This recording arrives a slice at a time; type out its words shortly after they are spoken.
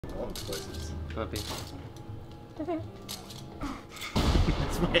A lot of explosives. Might be.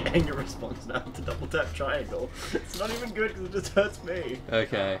 It's my anger response now to double tap triangle. It's not even good because it just hurts me.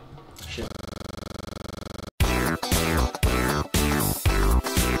 Okay. Shit.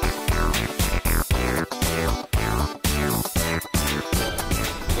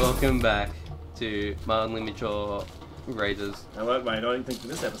 Welcome back to Mildly Mature Raiders. I learned my annoying thing for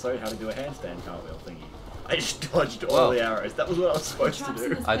this episode, how to do a handstand cartwheel thingy. I just dodged all the arrows. That was what I was supposed to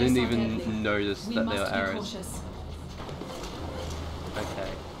do. I didn't even notice that they were arrows. Okay.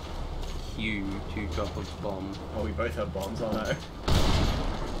 Q to drop a bomb. Oh, we both have bombs, oh no.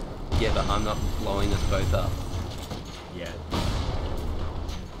 Yeah, but I'm not blowing us both up. Yeah.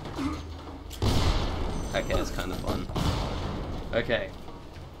 Okay, that's kind of fun. Okay.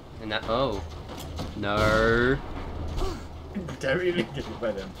 And that. Oh. No. Don't even get hit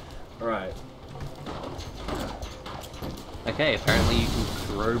by them. Alright. Okay, apparently you can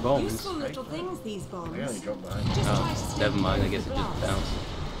throw bombs. Useful little things, these bombs. I only dropped behind. Just try to Oh, stay never mind, I clear guess of it the just blast. bounced.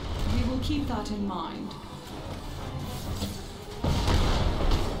 We will keep that in mind.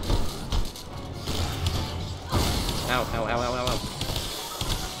 Ow, ow, ow, ow, ow, ow.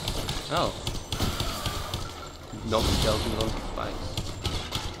 Oh. Knock the skeletons on spikes.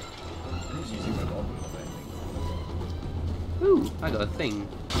 I'm just using my bomb wheel, I think. Ooh, I got a thing.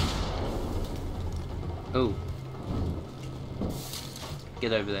 Oh.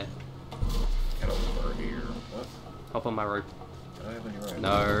 Get over there. Get over here. What? Hop on my rope. Can I have on your rope?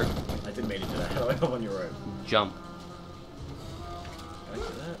 No. I didn't mean to do that. How do I have on your rope? Jump. Can I do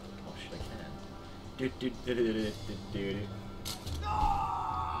that? Oh shit, I can. Do do do do do do do do.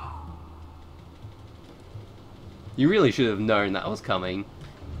 You really should have known that was coming.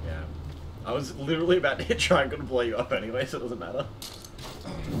 Yeah. I was literally about to hit triangle to blow you up anyway, so it doesn't matter.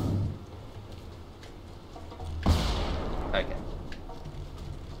 Okay.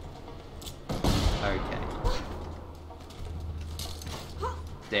 Okay.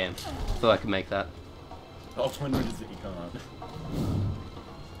 Damn. Thought I could make that. Oh, one is that you can't.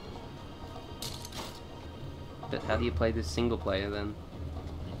 But how do you play this single player then?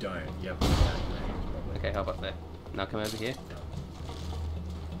 You don't. You have to do that, probably. Okay, how about there? Now come over here.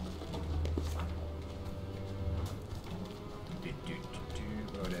 Do, do, do, do.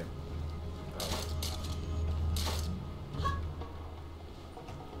 Oh, no.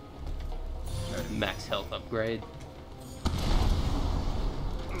 Oh. Max health upgrade.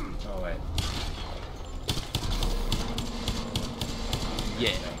 Oh, wait. Yeah.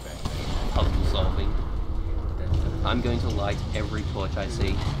 Bang, bang, Puzzle solving. bang. I'm going to light every torch I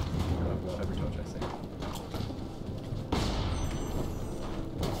see. I'll blow every torch I see.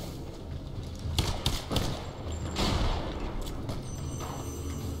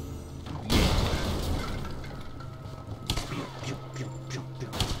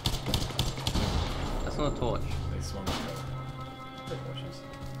 That's not a torch. They swung the torches.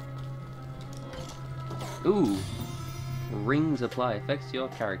 Ooh. Rings apply effects to your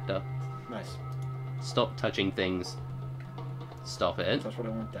character. Nice. Stop touching things. Stop it. That's what I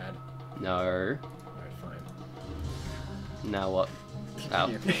want, Dad. No. Alright, fine. Now what? Ow.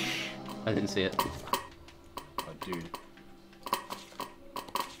 Yeah. I didn't see it. Oh, dude.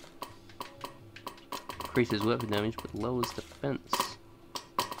 Increases weapon damage but lowers defense.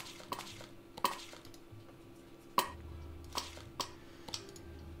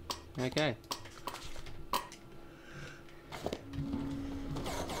 Okay.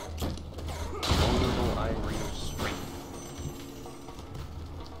 Vulnerable iron string.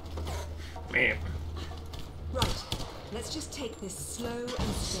 Man. Right, let's just take this slow and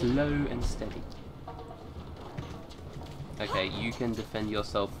steady. Slow and steady. Okay, you can defend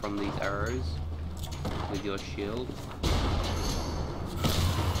yourself from these arrows with your shield.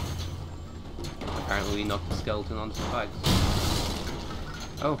 Apparently we knocked the skeleton onto spikes.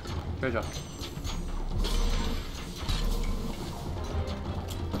 Oh, treasure.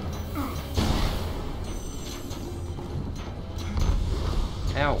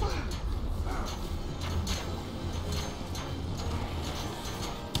 Ow.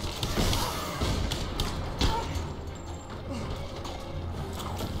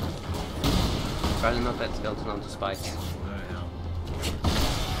 Try to knock that skeleton onto spikes. Oh, hell.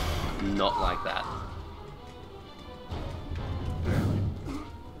 Not like that.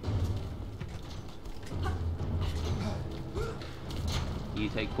 You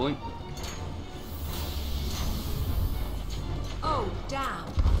take point. Oh, damn.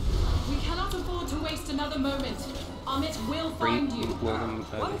 We cannot afford to waste another moment. Amit will Bring find you. all them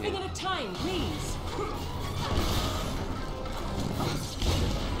One over thing here. at a time, please.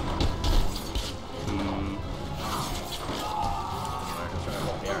 Hmm. Alright, let's try to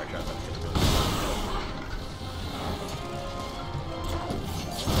block the arrows.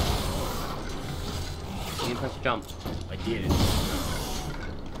 Nice jump. I did.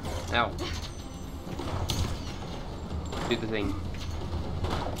 Ow. Do the thing.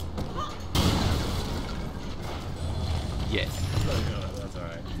 Yeah. That's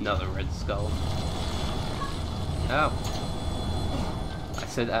alright. Another red skull. Ow. I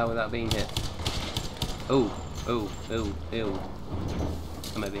said ow without being hit. Oh, oh, oh, ew.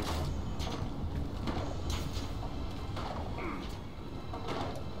 Or maybe.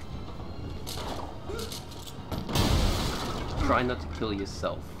 Try not to kill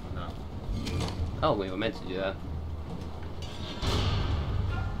yourself. No. Oh, we were meant to do that.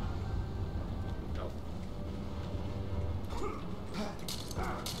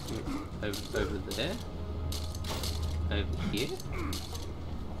 Over there? Over here? Did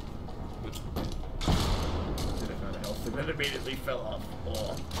I find a health and then immediately fell off.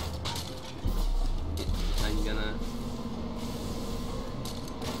 Oh. I'm gonna...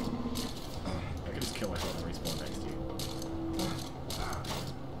 I could just kill myself and respawn next to you.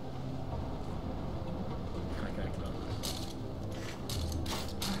 Can I connect it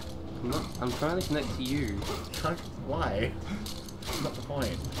up? I'm trying to connect to you. Why? That's not the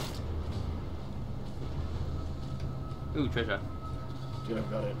point. Ooh, treasure. Dude,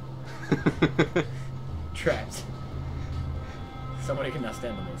 I've got it. Trapped. Somebody can now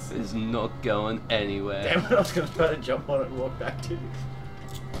stand on this. It's not going anywhere. Damn it, I was gonna try to jump on it and walk back to you.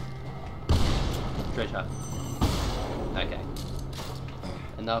 Treasure. Okay.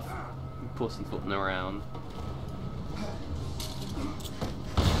 Enough pussyfooting around.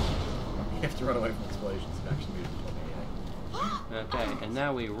 You have to run away from explosions and actually move to Okay, and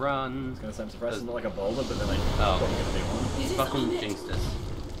now we run. It's gonna sound surprising, not like a boulder, but then I Oh. probably gonna do one. It is Fucking on it. jinxed us.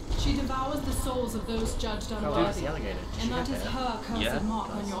 She devours the souls of those judged Oh, it's unworthy. the alligator. Did she And that get is there? her cursed Yeah. mark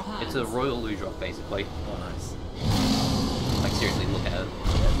on your hands. It's a royal Ludroth, basically. Oh, nice. Like, seriously, look at it.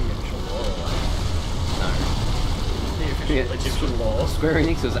 That's the official law, like. No. The official Yeah. Egyptian law. Square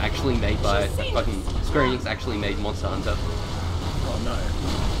Enix was actually made by fucking... Square Enix actually made Monster Hunter. Oh no. I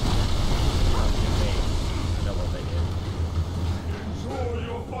know what they did. Enjoy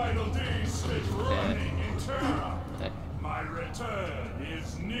your final days spent running in terror. There. My return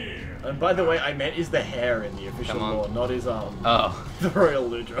is near. And by the way, I meant is the hair in the official Come on. law, not his Oh, the royal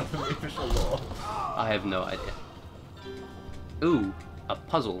Ludroth in the official law. I have no idea. Ooh, a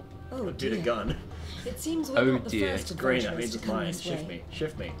puzzle. Oh Dude, a dear. ın. It seems we're Oh not the dear. first It's green, that adventurers means to it's come mine. this Shift way. me.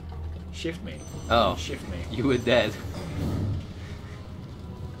 Shift me. Shift me. Oh, Shift me. you were dead.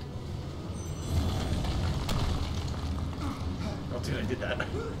 Oh dude, I did that.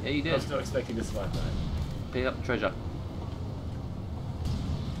 Yeah, you I did. was not expecting to survive that. Pick up the treasure.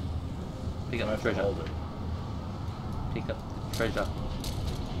 Pick I up the have to treasure. hold it. Pick up the treasure.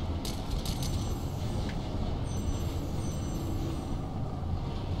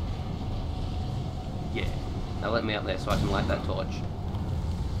 Yeah. Now let me up there so I can light that torch.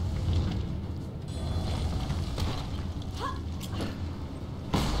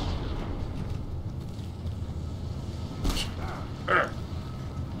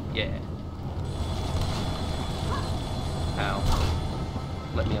 Yeah.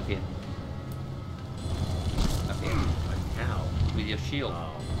 Ow. Let me up here. Up here. Ow. With your shield. Oh.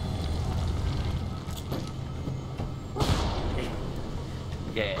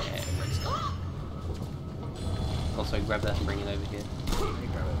 Yeah. Also grab that and bring it over here. Let me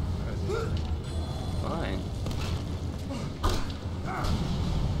grab it. Fine.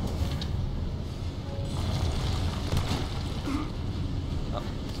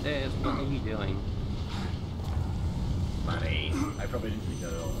 Upstairs, what are you doing? Money. I probably didn't think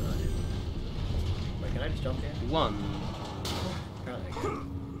that at all. No, I didn't. Wait, can I just jump here? One. Apparently I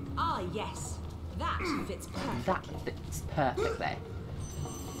can. Ah, yes. That fits perfectly. That fits perfectly.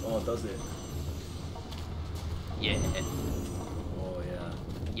 Oh, does it? Yeah. Oh,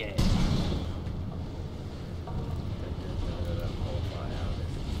 yeah. Yeah.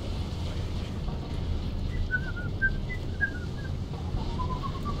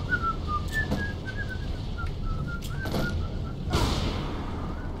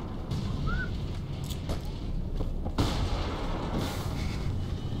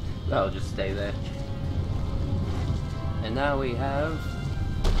 That'll just stay there. And now we have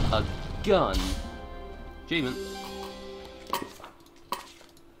a gun. Achievement.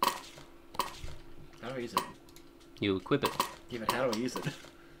 How do I use it? You equip it. Yeah, but how do I use it?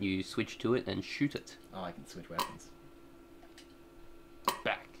 You switch to it and shoot it. Oh, I can switch weapons.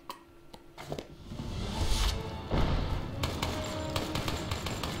 Back.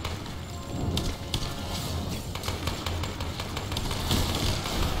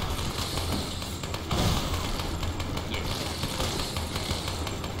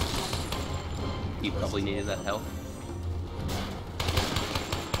 You probably needed that health.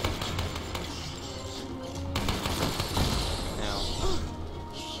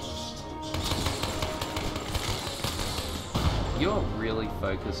 You're really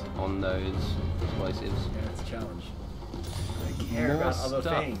focused on those explosives. Yeah, it's a challenge. I care about other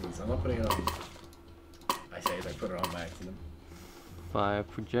things. I'm not putting it on. I say as I put it on by accident. Fire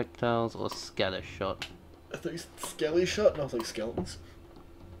projectiles or scatter shot? I think skelly shot, and I was like skeletons.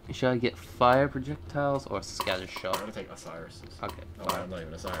 Should I get fire projectiles or scatter shot? I'm gonna take Osiris. Okay. Oh, I'm not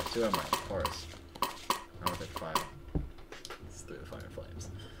even Osiris. Who am I? Horus. I'm gonna take fire. Let's do the fire flames.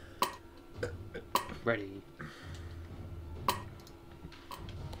 Ready.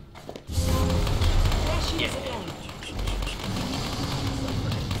 There she is again.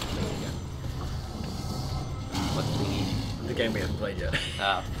 What thingy? The game we haven't played yet.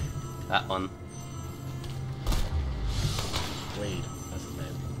 Ah, that one. Weed. That's his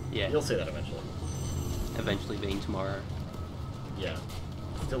name. Yeah. You'll see that eventually. Eventually being tomorrow. Yeah.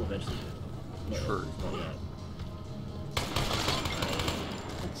 Still eventually. True. Not yet.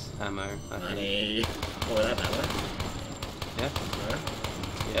 It's ammo, I think. Honey. Oh, that ammo? Yeah? No?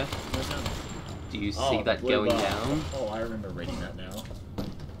 Yeah? Where's ammo? Do you Oh, see the that blue going bar. down? Oh, I remember reading that now.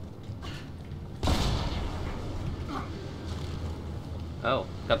 Oh,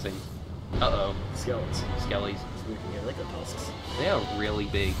 cutscene. Uh-oh. Skeletons. Skellies. So we can get liquor tusks. They are really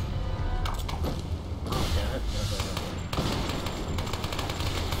big. Yeah,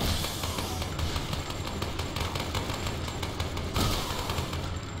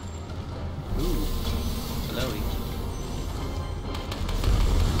 Ooh. Hello.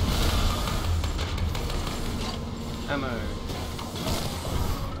 Ammo.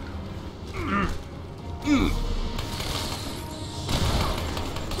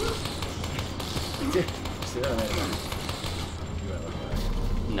 See that I made it. You went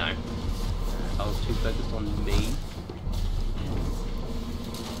like No. I was too focused on me.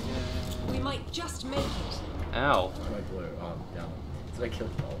 We might just make it. Ow. that. My blue. Oh, down. Did I kill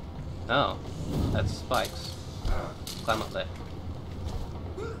you all? Oh. That's spikes. Climb up there.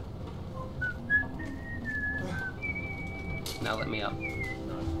 Now let me up. No.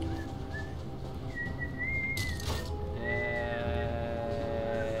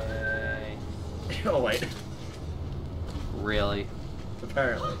 Yay. Oh, wait. Really?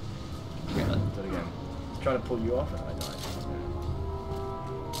 Apparently. Really? Do it again. Just trying to pull you off and I died.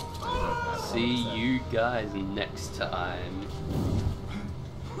 See you guys next time.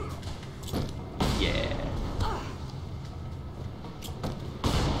 Yeah.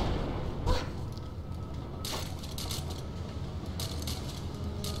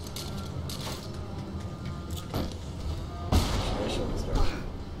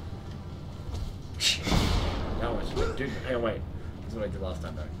 Now what should I do? Hey, wait. This is what I did last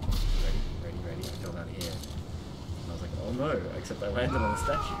time, though. Ready. I fell down here. And I was like, oh no, except I landed on the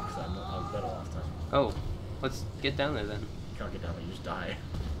statue because I was better last time. Oh, let's get down there then. You can't get down there, you just die.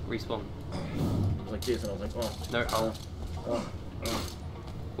 Respawn. It was like this, and I was like, oh. No, Oh.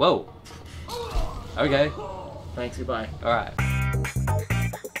 Whoa. Okay. Thanks, goodbye. Alright.